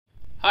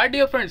Hi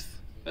dear friends,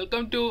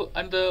 welcome to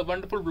another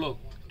wonderful blog.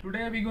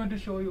 Today we are going to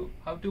show you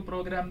how to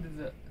program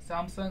this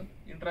Samsung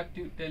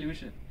interactive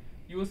television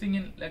using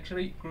in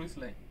luxury cruise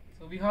line.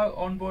 So we have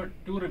on board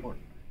two remote.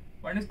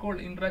 One is called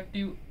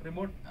interactive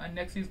remote and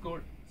next is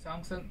called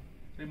Samsung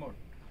remote.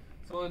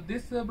 So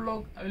this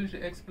blog I will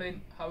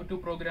explain how to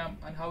program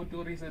and how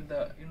to reset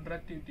the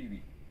interactive TV.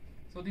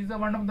 So this is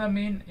one of the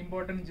main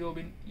important job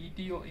in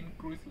ETO in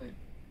cruise line.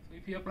 So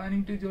if you are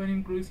planning to join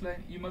in cruise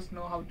line, you must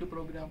know how to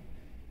program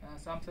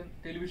Samsung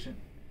television.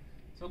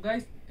 So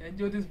guys,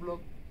 enjoy this vlog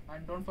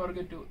and don't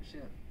forget to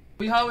share.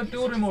 We have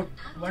two remote,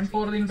 one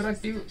for the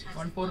interactive,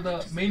 one for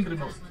the main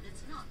remote.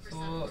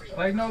 So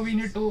right now we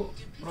need to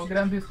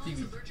program this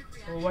TV.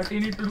 So what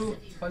you need to do,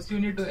 first you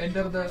need to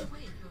enter the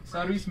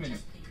service menu.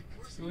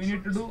 So you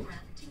need to do,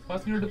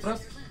 first you need to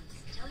press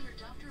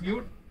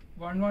mute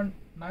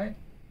 119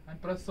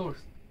 and press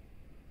source,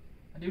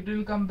 and it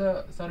will come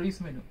the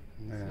service menu.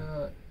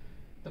 So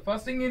the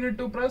first thing you need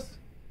to press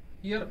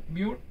here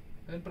mute,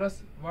 then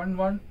press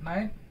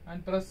 119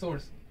 and press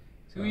source.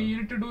 So you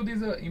need to do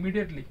this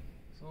immediately.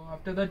 So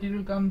after that it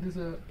will come this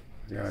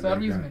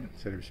service menu.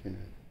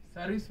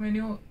 Service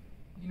menu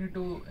you need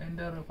to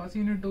enter. First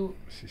you need to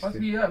what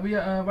we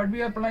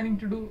are planning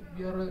to do,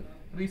 we are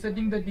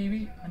resetting the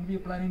TV and we are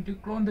planning to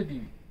clone the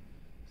TV.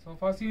 So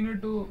first you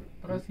need to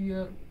press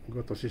here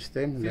go to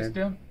system,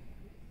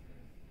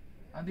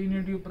 and then you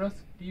need to press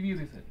TV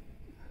reset.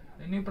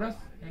 Then you press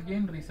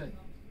again reset.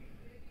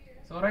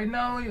 So right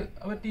now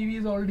our TV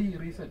is already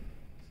reset.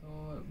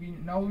 So we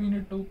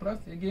need to press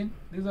again.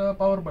 This is a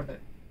power button.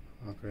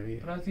 Okay.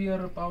 Press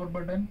here power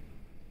button.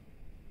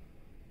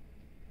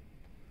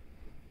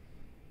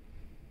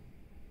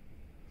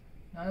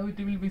 Now it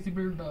will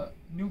visible the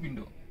new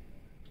window.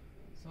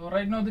 So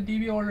right now the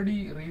TV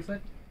already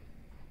reset.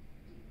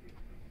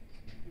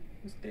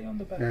 Stay on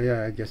the back.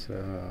 Yeah, I just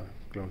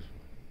close.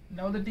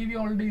 Now the TV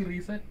already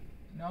reset.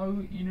 Now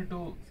you need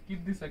to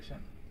skip this section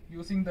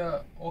using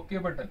the OK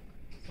button.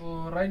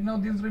 So right now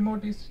this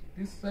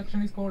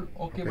section is called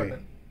OK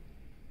button.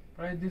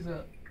 Press this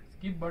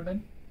skip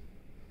button.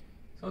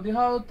 So they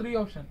have three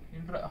options: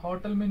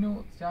 hotel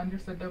menu, standard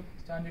setup,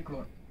 standard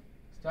clone.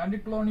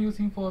 Standard clone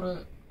using for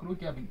crew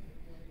cabin.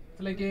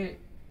 It's like a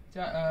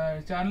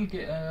channel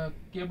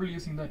cable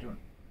using that one.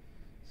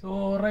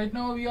 So right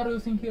now we are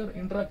using here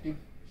interactive.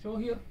 Show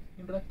here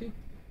interactive.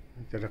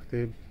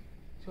 Interactive.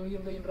 Show here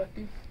the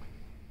interactive.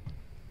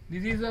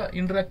 This is a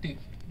interactive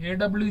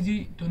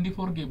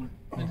AWG24 cable.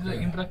 This is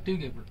an interactive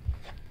cable.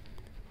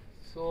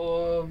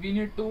 So we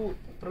need to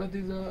press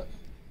this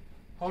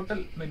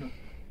hotel menu.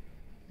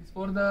 It's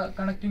for the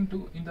connecting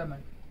to internet.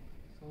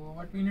 So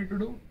what we need to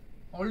do?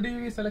 Already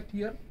we select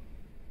here.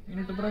 We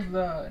need to press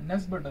the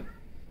next button.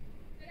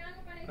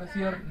 Press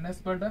here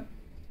next button.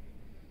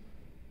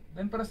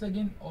 Then press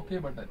again OK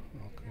button.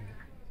 Okay.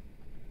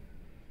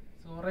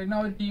 So right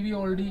now the TV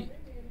already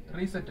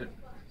resetted.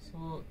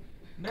 So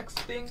next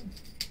thing,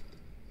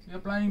 we are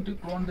planning to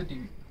clone the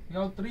TV. We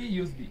have three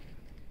USB.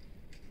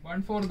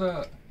 One for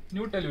the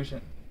new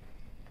television,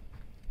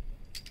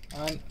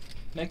 and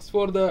next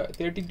for the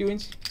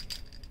 32-inch,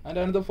 and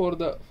another for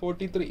the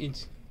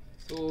 43-inch.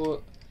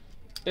 So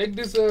take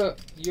this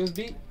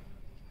USB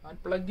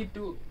and plug it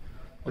to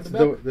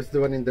That's the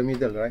one in the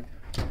middle, right?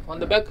 on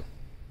the back.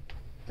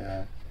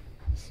 Yeah.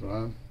 This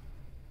one.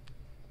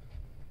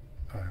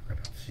 I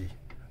cannot see.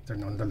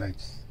 Turn on the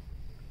lights.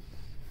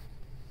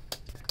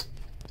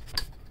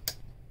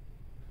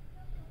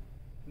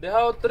 They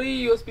have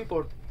three USB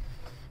port.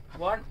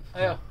 One,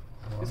 this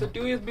is a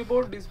two USB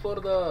port. This for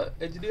the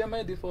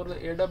HDMI. This for the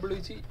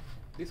AWG.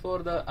 This for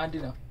the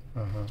antenna.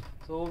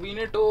 So we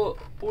need to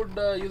put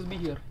the USB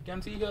here. You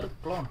can see here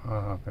clone.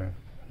 Okay.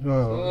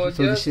 So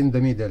this in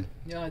the middle.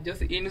 Yeah,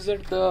 just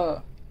insert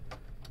the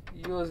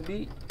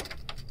USB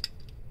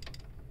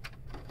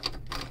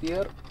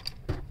here,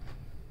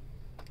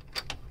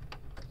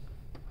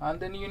 and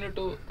then you need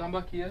to come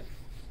back here.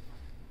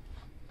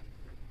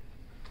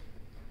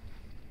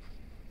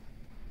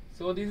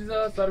 So this is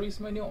a service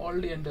menu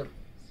already entered.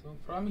 So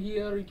from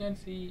here you can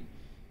see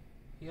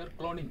here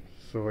cloning.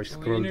 So I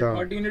scroll down.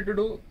 What you need to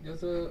do?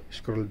 Just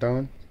scroll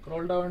down.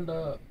 Scroll down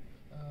the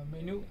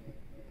menu.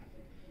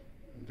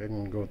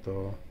 Then go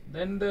to.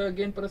 Then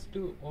again press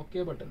to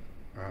OK button.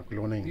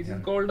 Cloning. This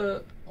is called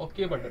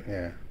OK button.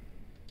 Yeah.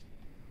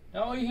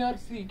 Now here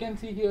you can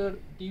see here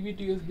TV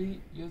to USB,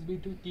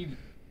 USB to TV.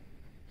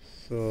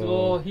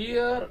 So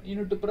here you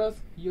need to press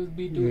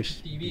USB to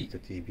TV. To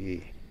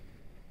TV.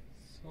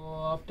 So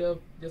after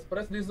just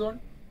press this one,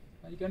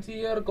 you can see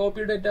here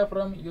copy data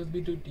from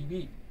USB to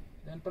TV.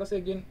 Then press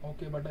again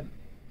OK button.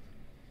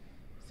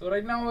 So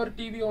right now our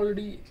TV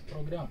already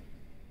programmed.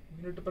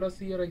 You need to press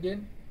here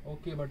again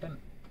OK button.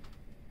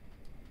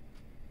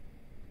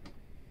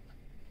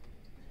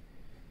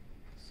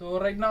 So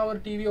right now our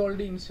TV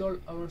already installed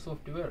our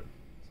software.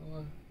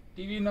 So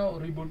TV now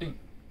rebooting.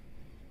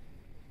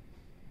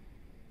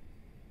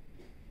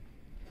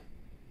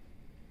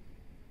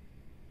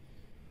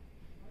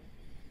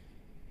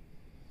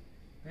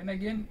 Then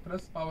again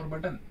press power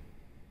button.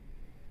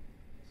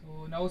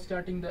 So now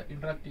starting the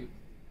interactive.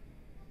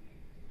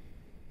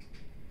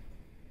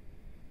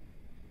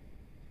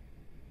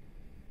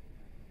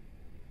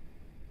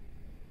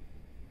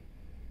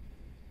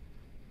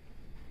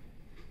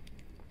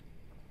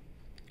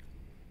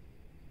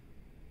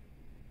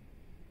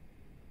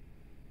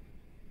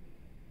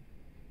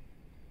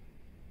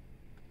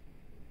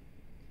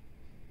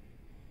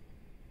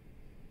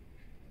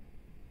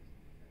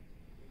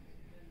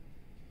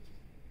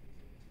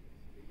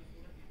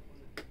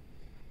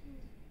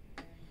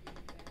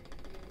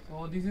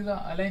 So this is the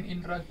Align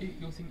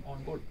Interactive using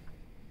onboard.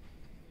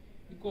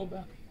 We go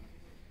back.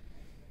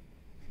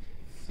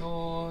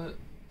 So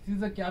this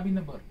is the cabin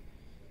number.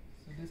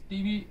 So this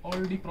TV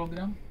already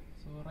programmed.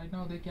 So right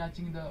now they're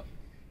catching the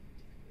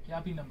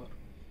cabin number.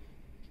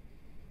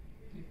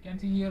 You can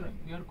see here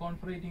we are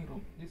configuring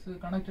room. This is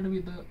connected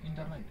with the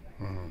internet.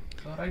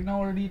 So right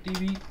now already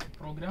TV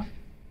program.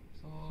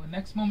 So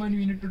next moment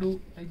we need to do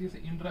like this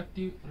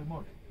interactive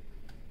remote.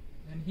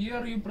 Then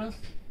here you press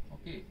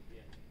OK.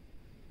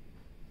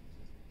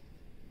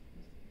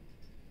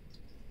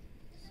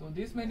 So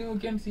this menu you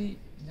can see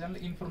general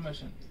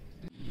information.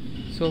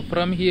 So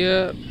from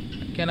here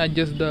you can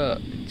adjust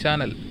the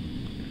channel.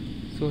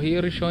 So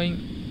here is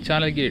showing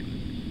channel gate.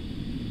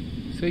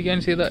 So you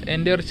can see the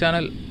entire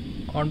channel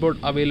on board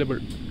available.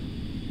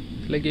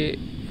 It's like a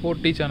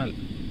 40 channel.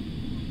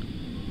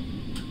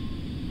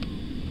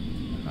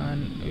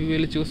 And we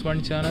will choose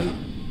one channel.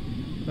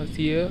 Press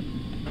here.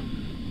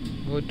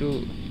 Go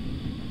to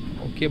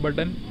OK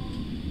button.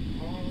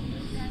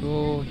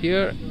 So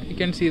here you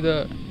can see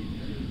the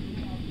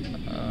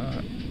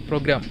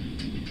program.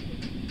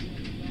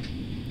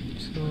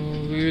 So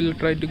we will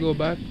try to go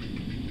back.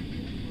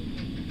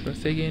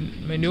 Press again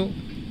menu.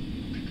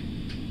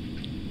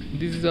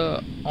 This is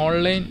a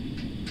online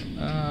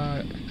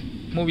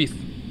movies.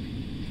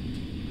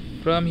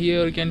 From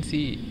here you can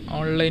see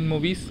online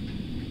movies.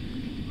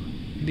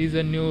 This is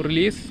a new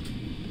release.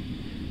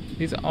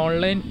 This is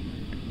online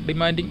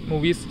demanding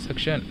movies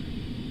section.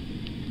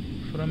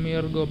 From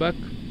here go back.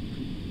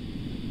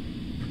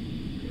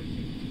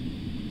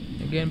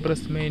 Again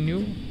press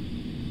menu.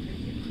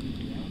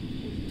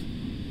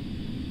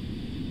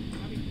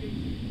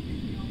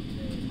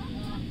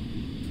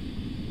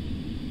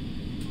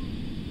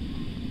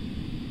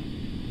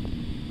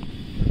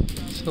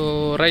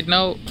 So right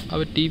now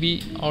our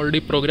TV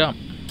already programmed.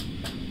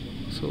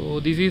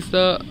 So this is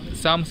the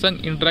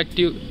Samsung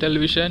interactive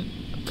television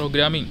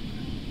programming.